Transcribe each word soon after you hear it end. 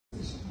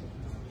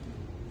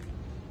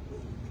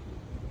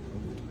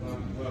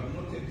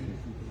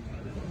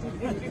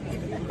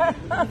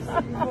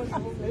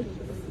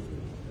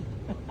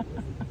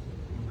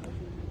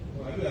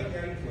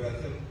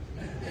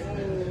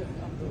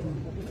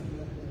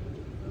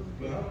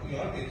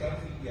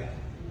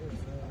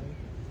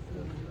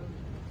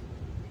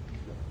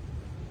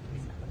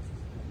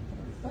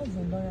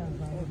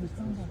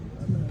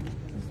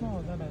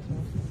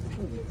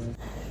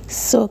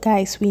So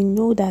guys, we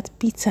know that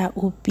Peter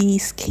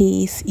Obi's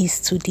case is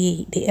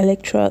today. The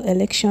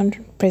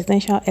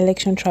presidential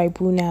election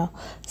tribunal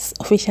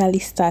officially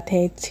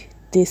started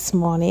this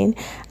morning,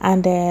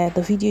 and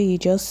the video you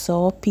just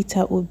saw,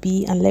 Peter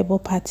Obi and Labour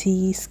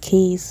Party's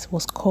case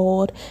was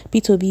called.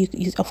 Peter Obi,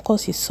 of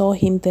course you saw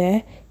him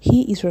there.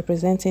 He is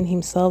representing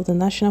himself. The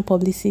National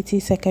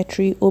Publicity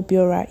Secretary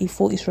Obiora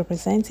Ifo is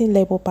representing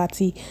Labour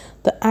Party.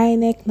 The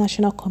INEC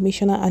National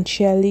Commissioner and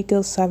Chair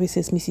Legal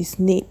Services Mrs.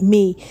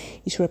 May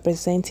is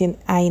representing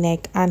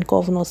INEC, and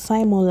Governor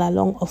Simon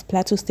Lalong of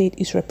Plateau State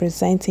is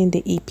representing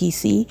the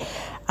APC,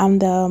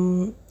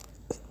 and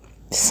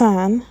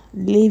San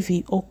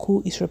Levi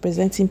Oku is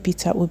representing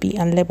Peter Obi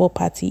and Labour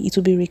Party. It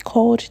will be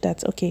recalled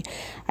that, okay,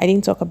 I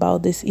didn't talk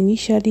about this.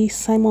 Initially,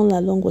 Simon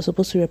Lalong was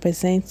supposed to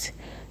represent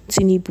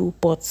Tinubu,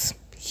 but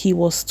he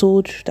was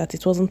told that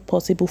it wasn't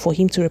possible for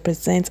him to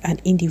represent an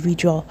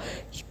individual.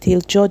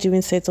 The judge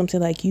even said something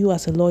like, you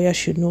as a lawyer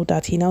should know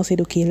that. He now said,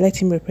 okay, let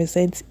him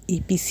represent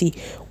APC,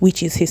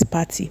 which is his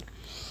party.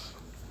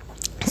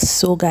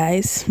 So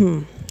guys,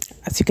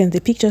 as you can, the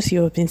pictures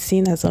you have been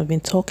seeing as I've been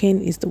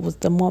talking was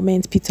the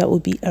moment Peter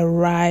Obi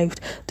arrived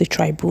the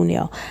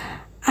tribunal.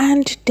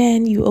 And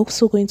then you're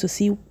also going to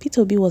see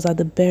Peter Obi was at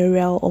the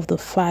burial of the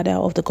father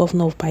of the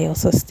governor of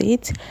Bayelsa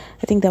State.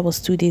 I think that was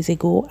 2 days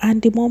ago.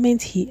 And the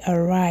moment he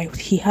arrived,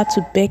 he had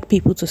to beg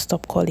people to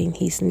stop calling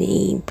his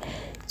name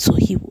so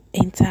he will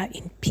enter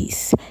in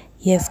peace.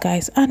 Yes,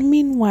 guys. And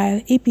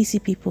meanwhile,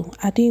 APC people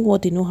are doing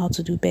what they know how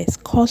to do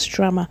best: cause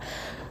drama.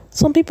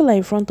 Some people are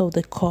in front of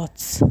the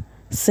courts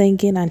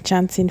singing and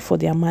chanting for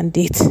their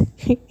mandate.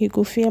 You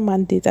go fear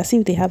mandate as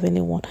if they have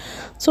anyone.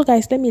 So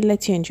guys, let me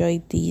let you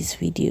enjoy these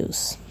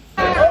videos.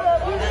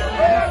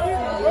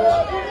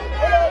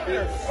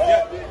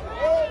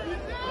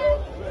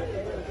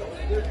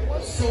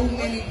 So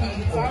many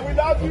people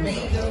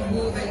made them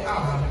who they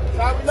are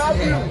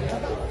today.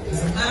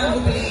 There's an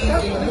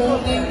unbelievable in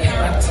molding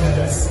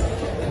characters,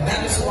 and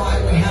that is why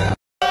we have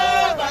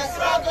by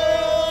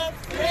struggle,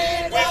 by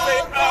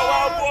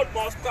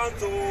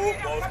struggle.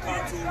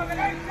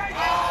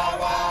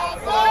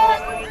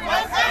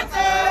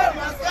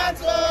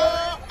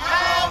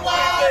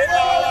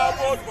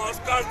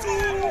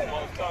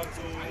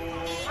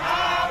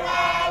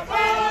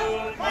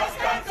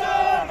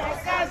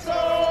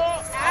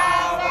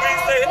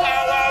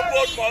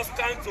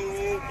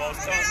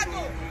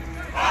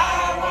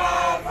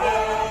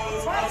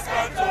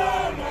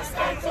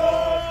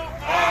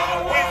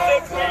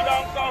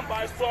 Freedom come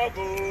by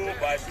struggle,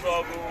 by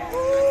struggle.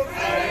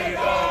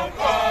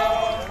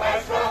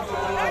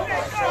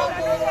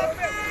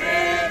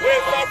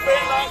 With the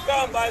pain and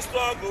come by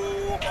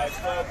struggle, by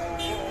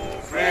struggle.